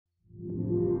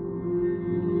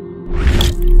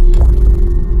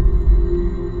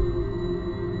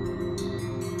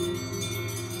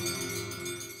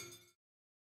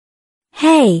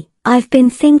I've been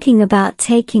thinking about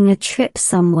taking a trip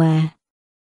somewhere.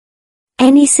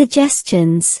 Any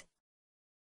suggestions?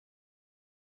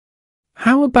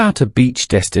 How about a beach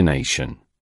destination?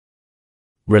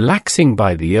 Relaxing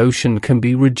by the ocean can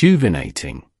be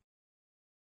rejuvenating.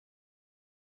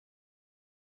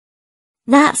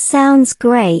 That sounds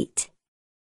great.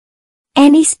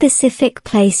 Any specific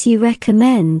place you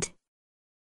recommend?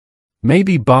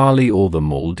 Maybe Bali or the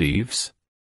Maldives?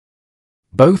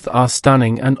 Both are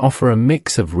stunning and offer a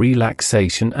mix of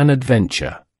relaxation and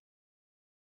adventure.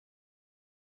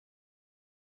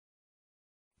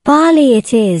 Bali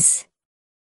it is.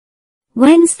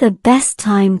 When's the best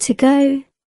time to go?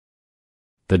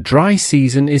 The dry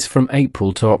season is from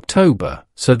April to October,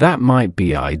 so that might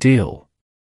be ideal.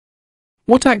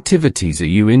 What activities are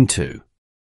you into?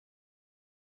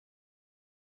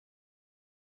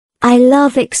 I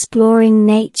love exploring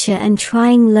nature and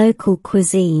trying local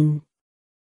cuisine.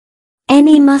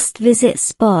 Any must-visit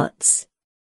spots?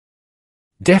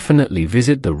 Definitely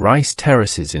visit the rice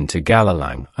terraces in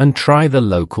Tagalalang and try the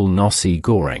local nasi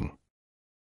goreng.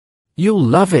 You'll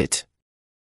love it.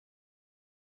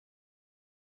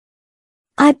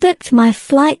 I booked my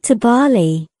flight to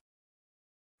Bali.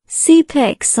 Super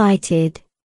excited.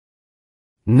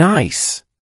 Nice.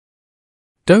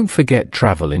 Don't forget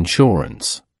travel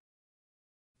insurance.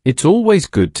 It's always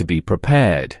good to be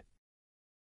prepared.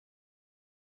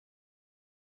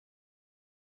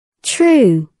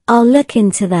 True, I'll look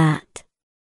into that.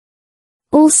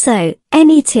 Also,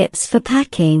 any tips for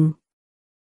packing?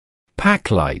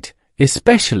 Pack light,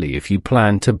 especially if you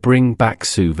plan to bring back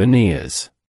souvenirs.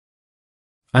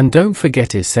 And don't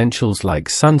forget essentials like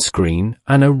sunscreen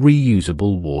and a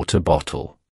reusable water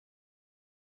bottle.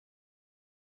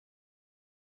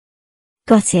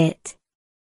 Got it.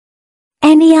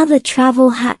 Any other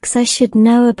travel hacks I should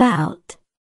know about?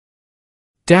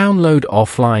 Download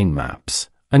offline maps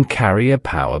and carry a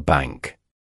power bank.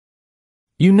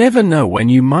 You never know when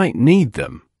you might need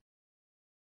them.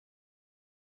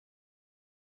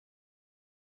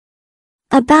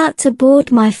 About to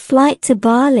board my flight to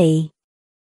Bali.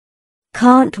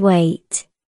 Can't wait.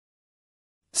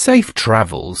 Safe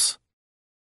travels.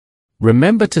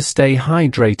 Remember to stay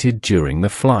hydrated during the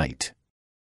flight.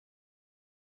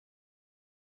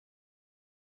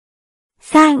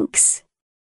 Thanks.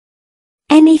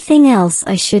 Anything else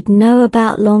I should know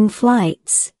about long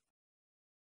flights?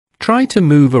 Try to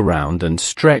move around and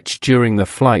stretch during the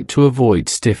flight to avoid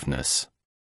stiffness.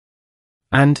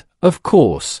 And, of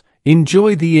course,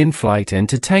 enjoy the in-flight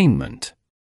entertainment.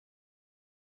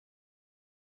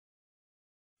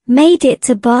 Made it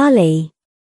to Bali.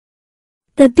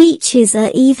 The beaches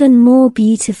are even more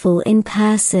beautiful in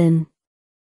person.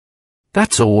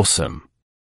 That's awesome.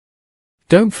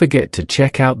 Don't forget to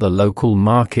check out the local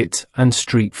markets and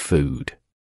street food.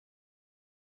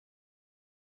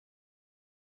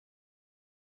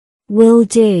 Will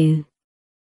do.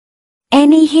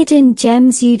 Any hidden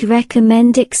gems you'd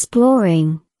recommend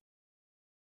exploring?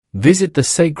 Visit the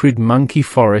sacred monkey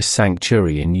forest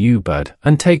sanctuary in Ubud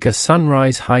and take a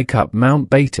sunrise hike up Mount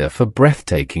Beta for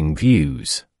breathtaking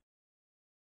views.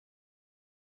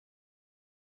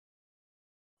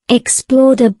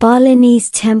 Explored a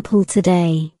Balinese temple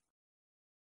today.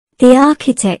 The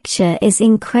architecture is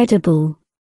incredible.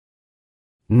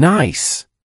 Nice!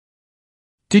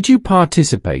 Did you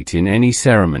participate in any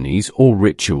ceremonies or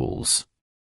rituals?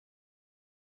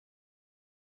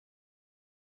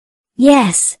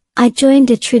 Yes, I joined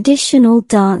a traditional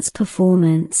dance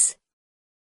performance.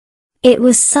 It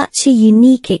was such a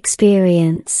unique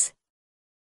experience.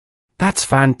 That's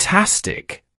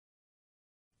fantastic!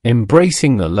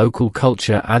 Embracing the local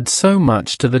culture adds so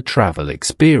much to the travel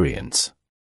experience.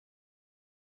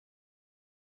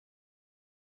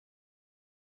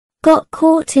 Got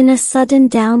caught in a sudden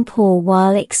downpour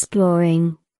while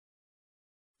exploring.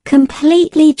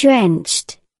 Completely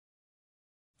drenched.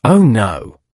 Oh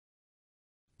no!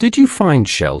 Did you find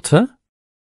shelter?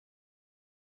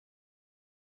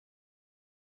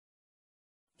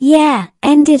 Yeah,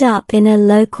 ended up in a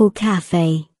local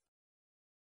cafe.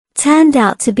 Turned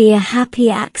out to be a happy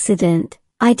accident.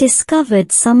 I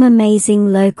discovered some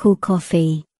amazing local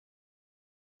coffee.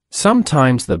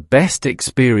 Sometimes the best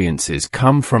experiences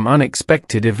come from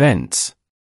unexpected events.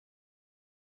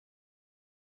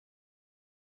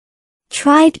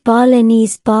 Tried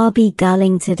Balinese babi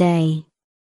guling today.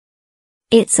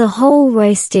 It's a whole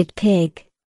roasted pig.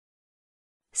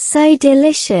 So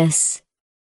delicious.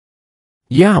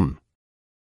 Yum!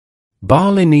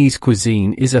 Balinese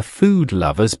cuisine is a food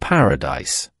lover's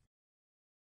paradise.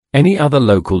 Any other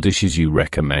local dishes you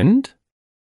recommend?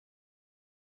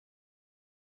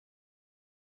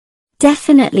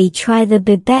 Definitely try the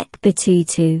bebek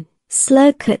betutu,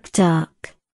 slow-cooked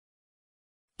duck.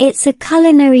 It's a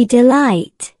culinary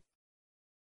delight.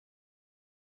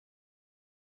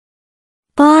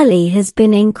 Bali has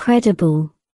been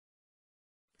incredible.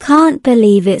 Can't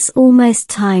believe it's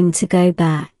almost time to go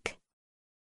back.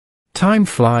 Time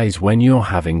flies when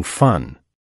you're having fun.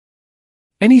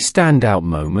 Any standout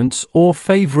moments or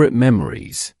favorite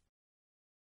memories?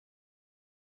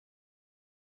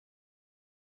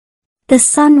 The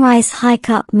sunrise hike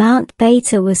up Mount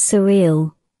Beta was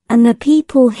surreal, and the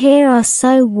people here are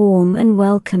so warm and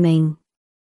welcoming.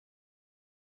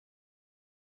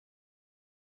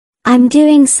 I'm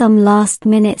doing some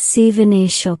last-minute souvenir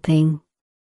shopping.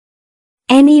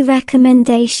 Any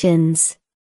recommendations?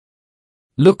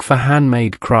 Look for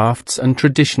handmade crafts and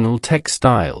traditional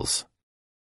textiles.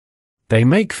 They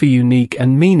make for unique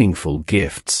and meaningful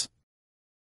gifts.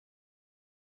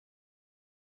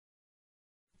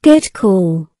 Good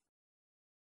call.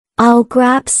 I'll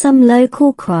grab some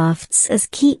local crafts as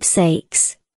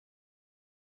keepsakes.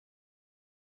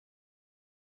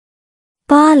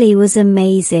 Bali was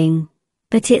amazing,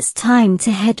 but it's time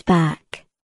to head back.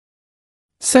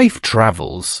 Safe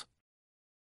travels.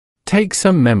 Take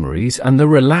some memories and the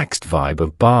relaxed vibe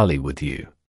of Bali with you.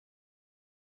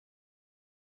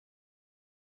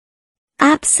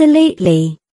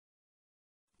 Absolutely.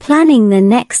 Planning the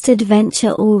next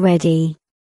adventure already.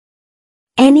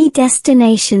 Any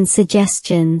destination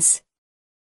suggestions?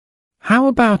 How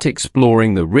about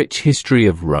exploring the rich history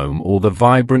of Rome or the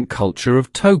vibrant culture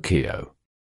of Tokyo?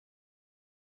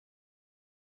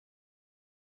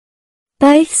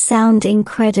 Both sound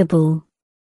incredible.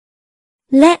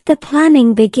 Let the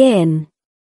planning begin.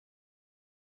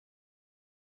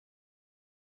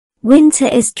 Winter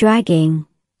is dragging,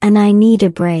 and I need a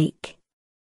break.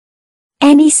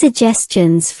 Any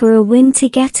suggestions for a winter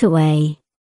getaway?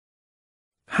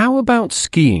 How about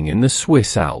skiing in the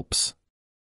Swiss Alps?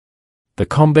 The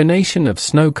combination of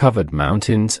snow-covered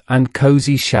mountains and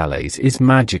cozy chalets is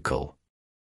magical.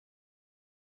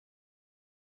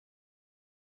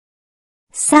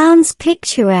 Sounds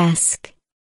picturesque.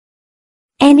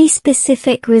 Any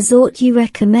specific resort you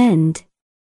recommend?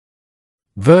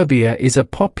 Verbia is a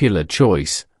popular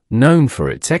choice, known for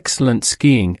its excellent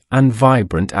skiing and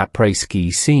vibrant après-ski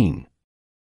scene.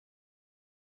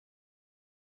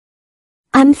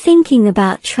 I'm thinking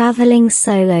about traveling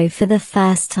solo for the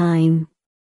first time.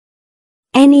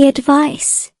 Any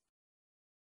advice?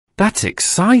 That's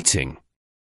exciting!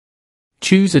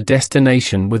 Choose a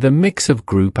destination with a mix of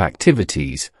group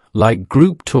activities, like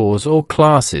group tours or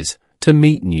classes, to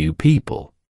meet new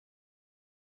people.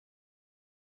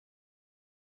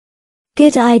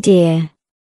 Good idea.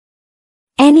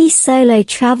 Any solo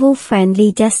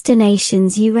travel-friendly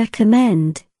destinations you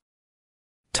recommend?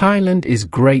 Thailand is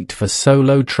great for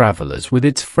solo travelers with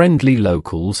its friendly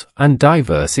locals and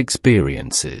diverse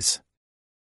experiences.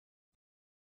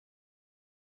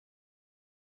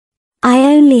 I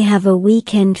only have a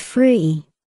weekend free.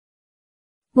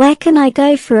 Where can I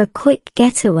go for a quick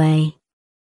getaway?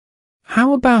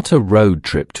 How about a road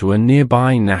trip to a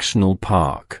nearby national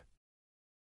park?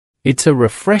 It's a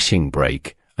refreshing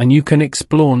break, and you can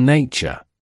explore nature.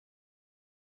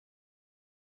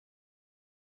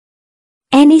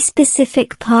 Any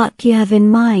specific park you have in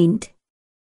mind?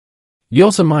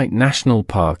 Yosemite National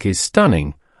Park is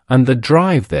stunning, and the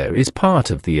drive there is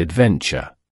part of the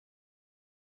adventure.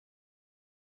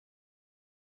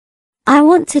 I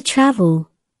want to travel,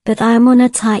 but I'm on a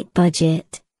tight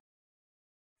budget.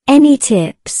 Any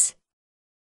tips?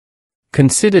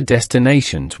 Consider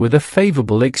destinations with a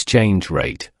favorable exchange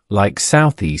rate, like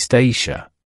Southeast Asia.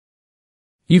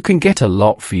 You can get a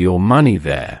lot for your money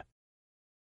there.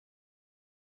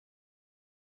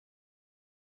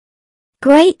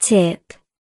 Great tip.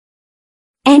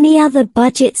 Any other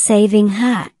budget-saving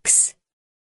hacks?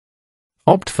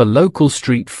 Opt for local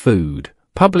street food,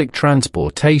 public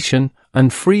transportation,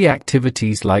 and free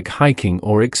activities like hiking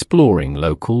or exploring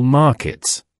local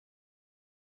markets.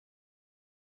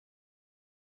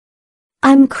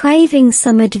 I'm craving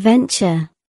some adventure.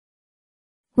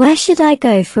 Where should I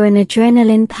go for an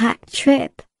adrenaline-packed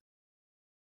trip?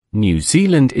 New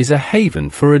Zealand is a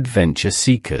haven for adventure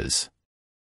seekers.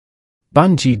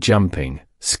 Bungee jumping,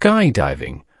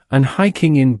 skydiving, and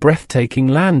hiking in breathtaking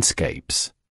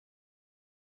landscapes.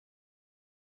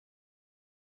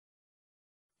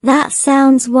 That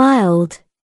sounds wild.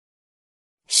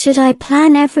 Should I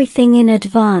plan everything in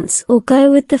advance or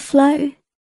go with the flow?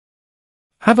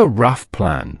 Have a rough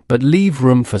plan, but leave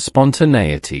room for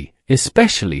spontaneity,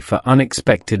 especially for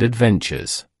unexpected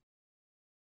adventures.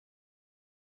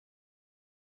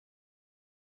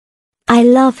 I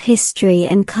love history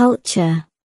and culture.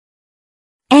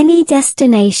 Any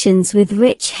destinations with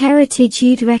rich heritage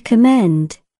you'd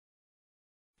recommend?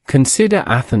 Consider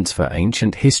Athens for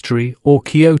ancient history or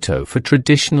Kyoto for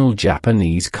traditional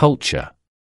Japanese culture.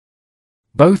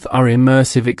 Both are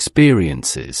immersive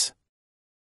experiences.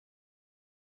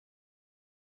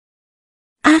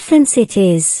 Athens it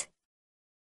is.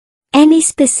 Any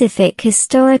specific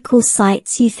historical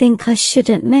sites you think I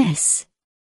shouldn't miss?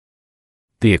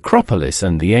 The Acropolis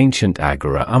and the ancient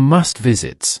Agora are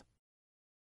must-visits.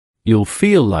 You'll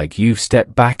feel like you've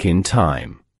stepped back in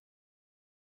time.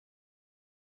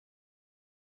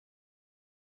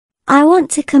 I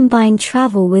want to combine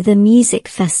travel with a music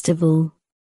festival.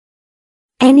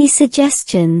 Any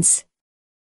suggestions?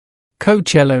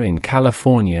 Coachella in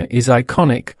California is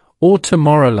iconic, or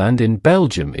Tomorrowland in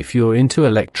Belgium if you're into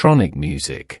electronic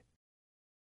music.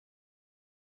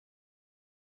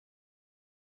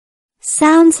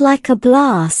 Sounds like a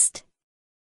blast.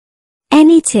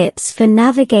 Any tips for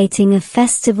navigating a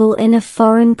festival in a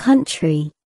foreign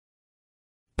country?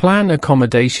 Plan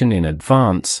accommodation in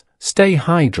advance, stay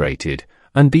hydrated,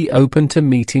 and be open to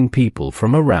meeting people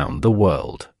from around the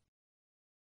world.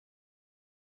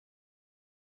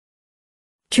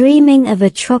 Dreaming of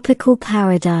a tropical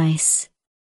paradise.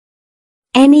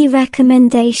 Any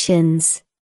recommendations?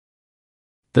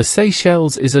 The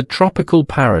Seychelles is a tropical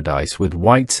paradise with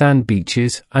white sand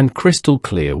beaches and crystal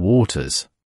clear waters.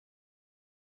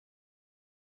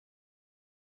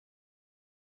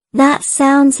 That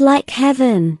sounds like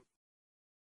heaven.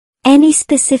 Any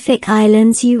specific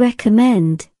islands you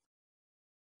recommend?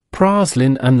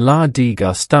 Praslin and La Digue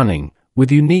are stunning,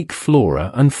 with unique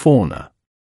flora and fauna.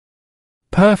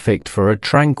 Perfect for a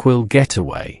tranquil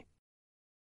getaway.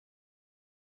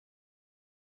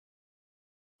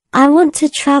 I want to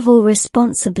travel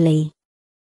responsibly.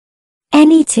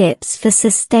 Any tips for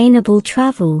sustainable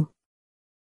travel?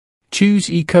 Choose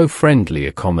eco-friendly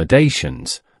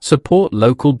accommodations, support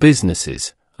local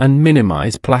businesses, and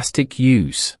minimize plastic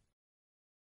use.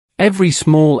 Every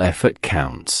small effort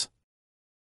counts.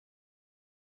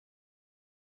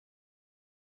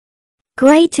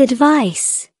 Great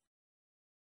advice.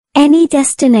 Any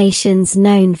destinations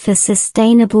known for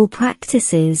sustainable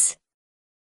practices?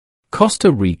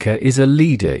 Costa Rica is a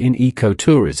leader in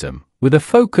ecotourism, with a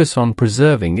focus on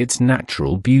preserving its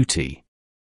natural beauty.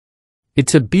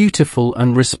 It's a beautiful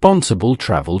and responsible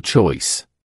travel choice.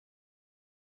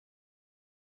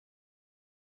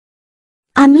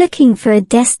 I'm looking for a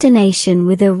destination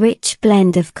with a rich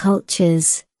blend of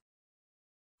cultures.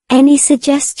 Any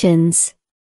suggestions?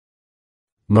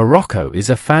 Morocco is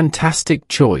a fantastic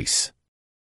choice.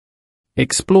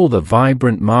 Explore the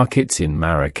vibrant markets in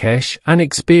Marrakesh and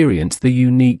experience the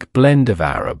unique blend of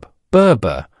Arab,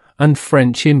 Berber, and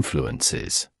French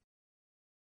influences.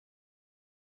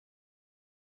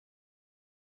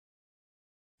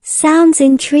 Sounds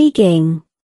intriguing.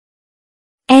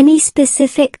 Any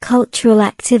specific cultural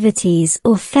activities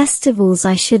or festivals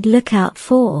I should look out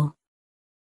for?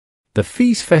 The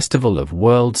Fes Festival of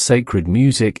World Sacred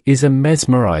Music is a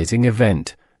mesmerizing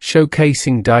event,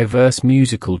 showcasing diverse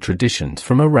musical traditions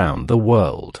from around the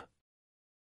world.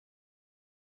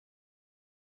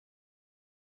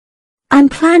 I'm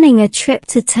planning a trip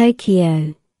to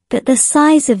Tokyo, but the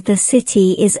size of the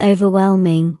city is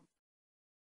overwhelming.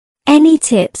 Any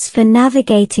tips for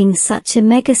navigating such a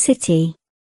megacity?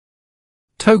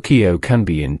 Tokyo can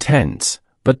be intense,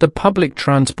 but the public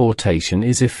transportation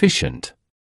is efficient.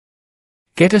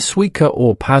 Get a Suica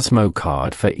or Pasmo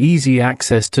card for easy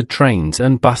access to trains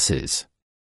and buses.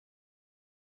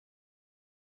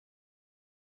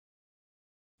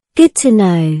 Good to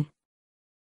know.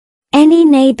 Any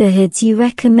neighborhoods you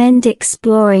recommend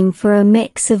exploring for a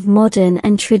mix of modern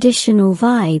and traditional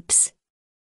vibes?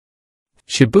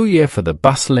 Shibuya for the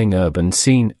bustling urban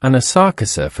scene and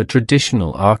Asakusa for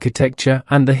traditional architecture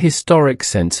and the historic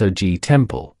Sensoji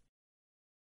Temple.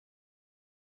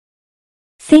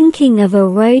 Thinking of a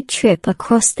road trip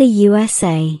across the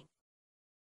USA.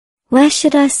 Where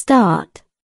should I start?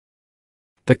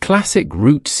 The classic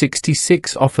Route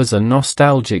 66 offers a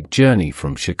nostalgic journey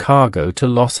from Chicago to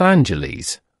Los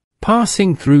Angeles,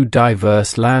 passing through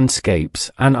diverse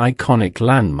landscapes and iconic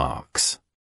landmarks.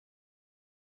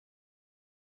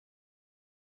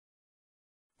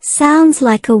 Sounds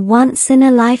like a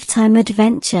once-in-a-lifetime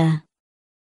adventure.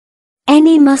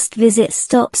 Any must-visit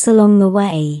stops along the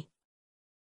way?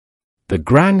 The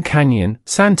Grand Canyon,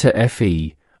 Santa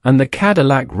Fe, and the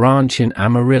Cadillac Ranch in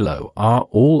Amarillo are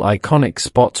all iconic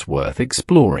spots worth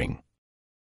exploring.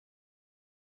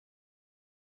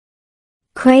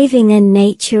 Craving a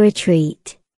nature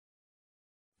retreat.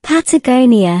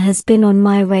 Patagonia has been on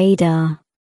my radar.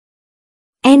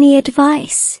 Any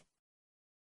advice?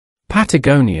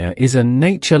 Patagonia is a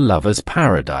nature lover's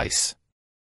paradise.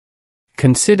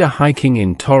 Consider hiking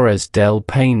in Torres del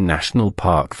Paine National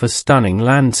Park for stunning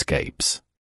landscapes.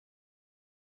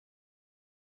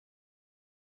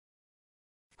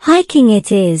 Hiking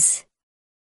it is.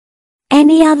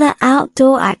 Any other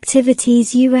outdoor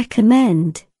activities you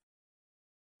recommend?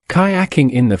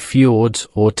 Kayaking in the fjords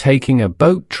or taking a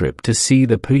boat trip to see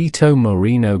the Perito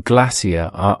Moreno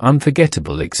Glacier are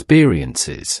unforgettable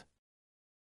experiences.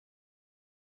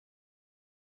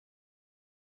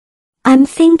 I'm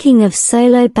thinking of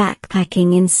solo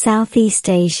backpacking in Southeast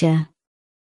Asia.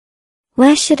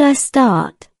 Where should I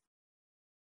start?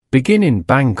 Begin in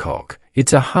Bangkok.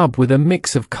 It's a hub with a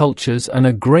mix of cultures and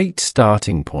a great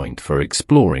starting point for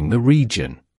exploring the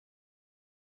region.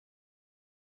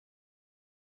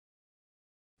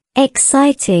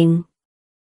 Exciting.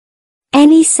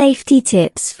 Any safety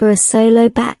tips for a solo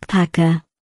backpacker?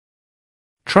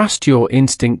 Trust your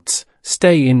instincts,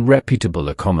 stay in reputable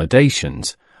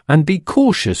accommodations, and be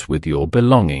cautious with your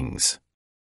belongings.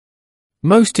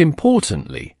 Most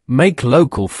importantly, make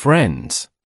local friends.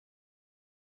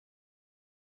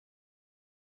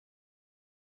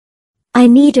 I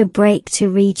need a break to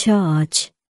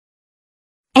recharge.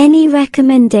 Any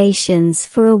recommendations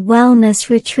for a wellness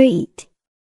retreat?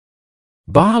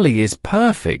 Bali is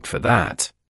perfect for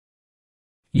that.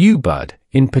 Ubud,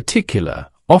 in particular,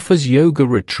 offers yoga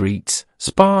retreats,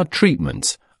 spa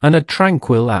treatments, and a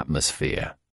tranquil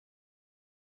atmosphere.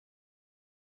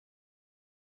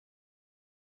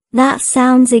 That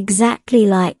sounds exactly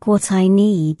like what I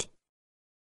need.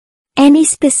 Any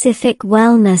specific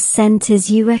wellness centers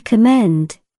you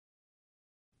recommend?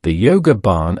 The Yoga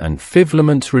Barn and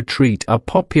Fivlements Retreat are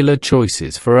popular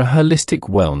choices for a holistic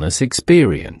wellness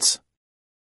experience.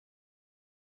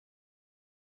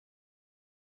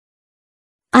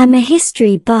 I'm a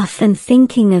history buff and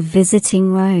thinking of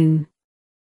visiting Rome.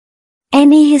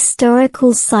 Any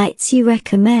historical sites you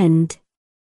recommend?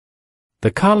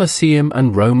 The Colosseum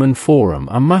and Roman Forum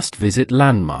are must-visit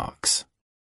landmarks.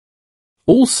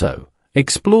 Also,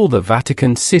 explore the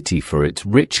Vatican City for its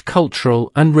rich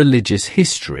cultural and religious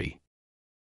history.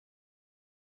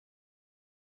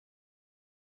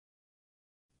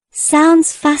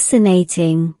 Sounds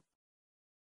fascinating.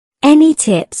 Any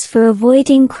tips for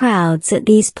avoiding crowds at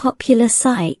these popular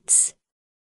sites?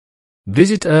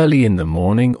 Visit early in the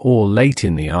morning or late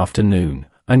in the afternoon,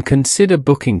 and consider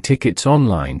booking tickets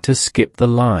online to skip the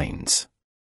lines.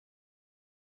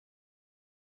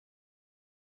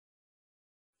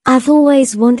 I've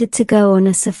always wanted to go on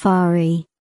a safari.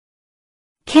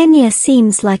 Kenya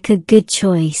seems like a good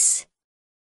choice.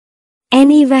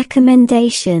 Any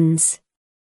recommendations?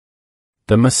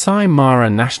 The Masai Mara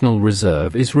National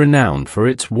Reserve is renowned for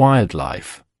its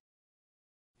wildlife.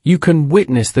 You can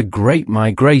witness the Great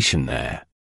Migration there.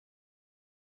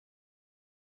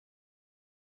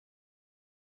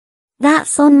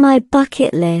 That's on my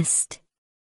bucket list.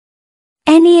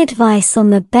 Any advice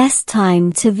on the best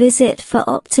time to visit for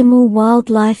optimal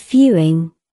wildlife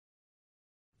viewing?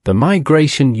 The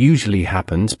migration usually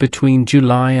happens between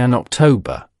July and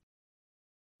October.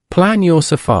 Plan your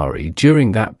safari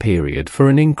during that period for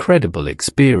an incredible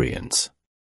experience.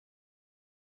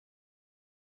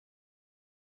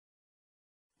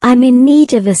 I'm in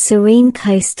need of a serene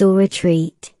coastal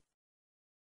retreat.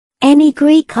 Any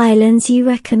Greek islands you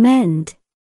recommend?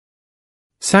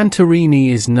 Santorini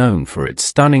is known for its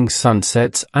stunning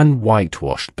sunsets and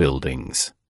whitewashed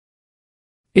buildings.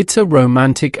 It's a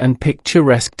romantic and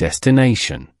picturesque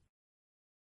destination.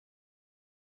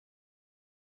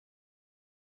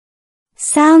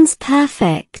 Sounds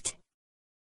perfect.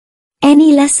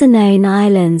 Any lesser-known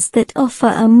islands that offer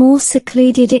a more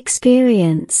secluded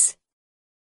experience?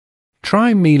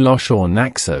 Try Milos or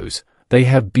Naxos. They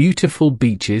have beautiful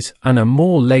beaches and a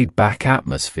more laid-back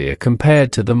atmosphere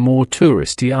compared to the more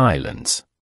touristy islands.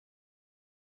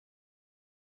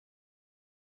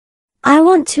 I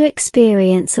want to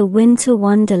experience a winter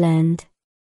wonderland.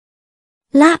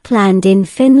 Lapland in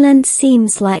Finland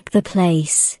seems like the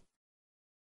place.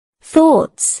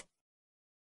 Thoughts?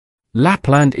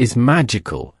 Lapland is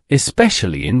magical,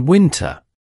 especially in winter.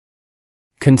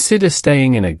 Consider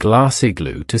staying in a glass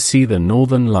igloo to see the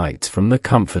northern lights from the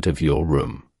comfort of your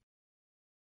room.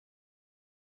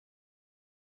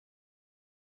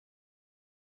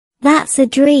 That's a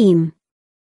dream.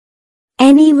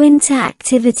 Any winter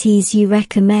activities you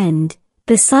recommend,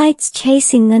 besides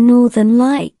chasing the northern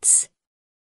lights?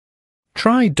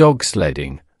 Try dog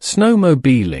sledding,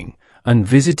 snowmobiling, and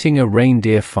visiting a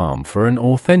reindeer farm for an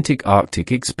authentic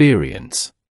Arctic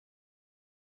experience.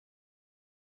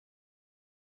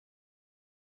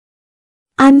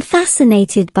 I'm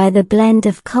fascinated by the blend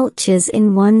of cultures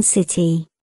in one city.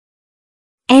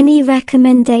 Any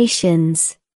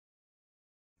recommendations?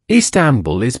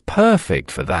 Istanbul is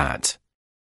perfect for that.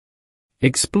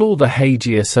 Explore the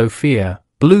Hagia Sophia,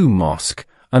 Blue Mosque,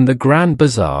 and the Grand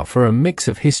Bazaar for a mix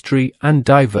of history and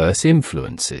diverse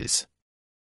influences.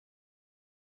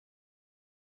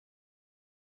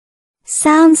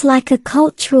 Sounds like a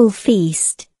cultural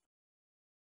feast.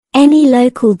 Any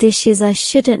local dishes I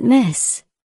shouldn't miss?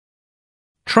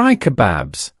 Try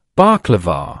kebabs,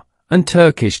 baklava, and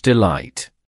Turkish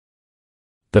delight.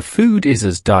 The food is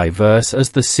as diverse as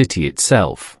the city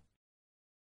itself.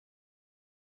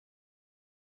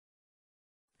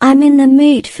 I'm in the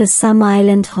mood for some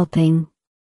island hopping.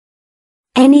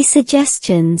 Any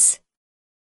suggestions?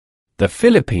 The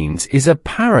Philippines is a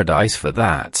paradise for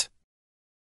that.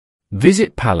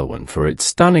 Visit Palawan for its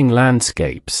stunning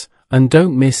landscapes, and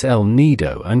don't miss El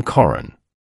Nido and Coron.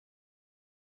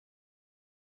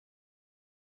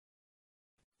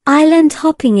 Island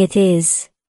hopping it is.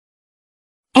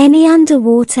 Any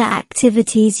underwater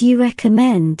activities you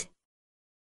recommend?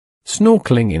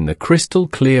 Snorkeling in the crystal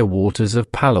clear waters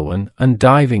of Palawan and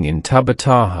diving in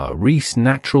Tabataha Reef's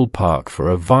Natural Park for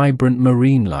a vibrant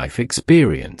marine life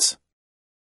experience.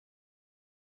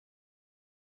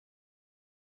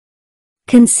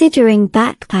 Considering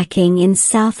backpacking in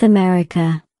South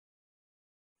America.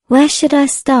 Where should I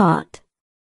start?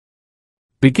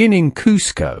 Begin in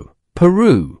Cusco,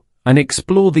 Peru, and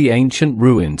explore the ancient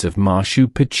ruins of Machu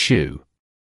Picchu.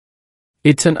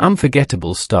 It's an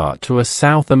unforgettable start to a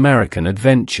South American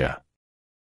adventure.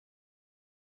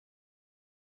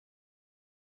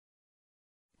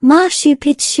 Machu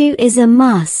Picchu is a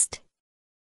must.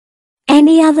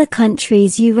 Any other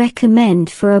countries you recommend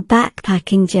for a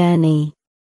backpacking journey?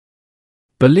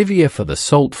 Bolivia for the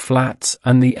salt flats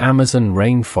and the Amazon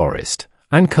rainforest,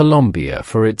 and Colombia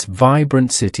for its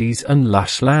vibrant cities and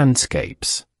lush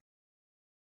landscapes.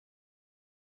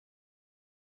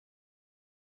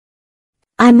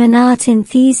 I'm an art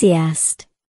enthusiast.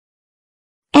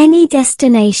 Any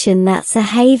destination that's a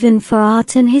haven for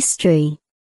art and history?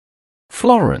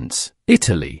 Florence,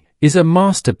 Italy, is a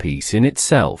masterpiece in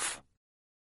itself.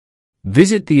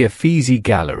 Visit the Uffizi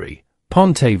Gallery,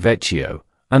 Ponte Vecchio,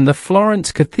 and the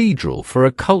Florence Cathedral for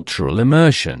a cultural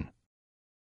immersion.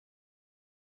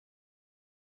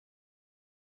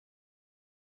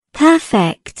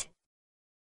 Perfect.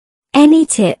 Any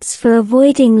tips for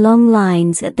avoiding long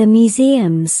lines at the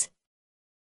museums?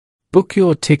 Book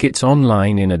your tickets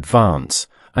online in advance,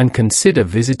 and consider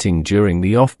visiting during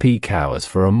the off-peak hours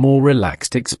for a more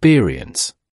relaxed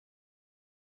experience.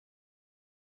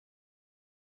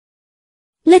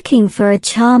 Looking for a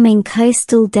charming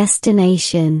coastal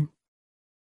destination.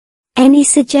 Any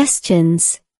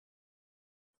suggestions?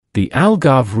 The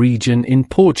Algarve region in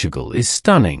Portugal is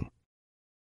stunning.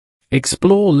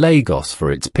 Explore Lagos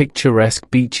for its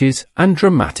picturesque beaches and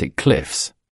dramatic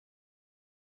cliffs.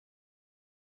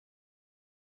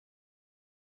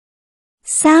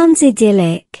 Sounds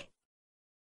idyllic.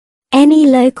 Any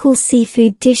local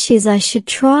seafood dishes I should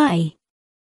try?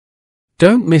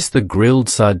 Don't miss the grilled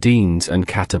sardines and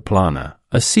cataplana,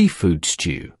 a seafood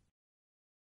stew.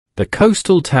 The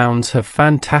coastal towns have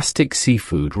fantastic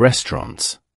seafood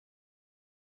restaurants.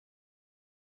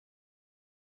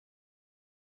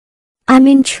 I'm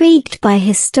intrigued by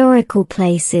historical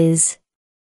places.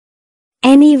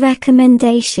 Any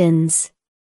recommendations?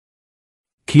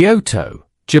 Kyoto,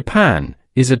 Japan,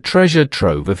 is a treasure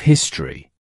trove of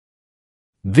history.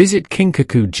 Visit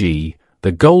Kinkaku-ji,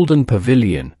 the Golden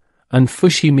Pavilion, and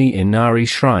Fushimi Inari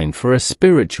Shrine for a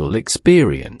spiritual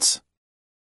experience.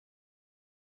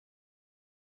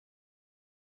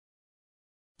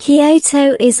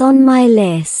 Kyoto is on my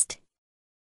list.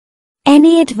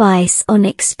 Any advice on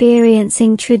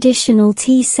experiencing traditional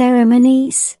tea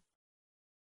ceremonies?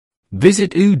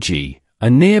 Visit Uji, a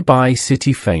nearby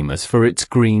city famous for its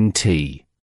green tea.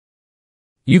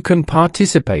 You can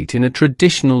participate in a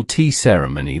traditional tea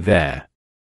ceremony there.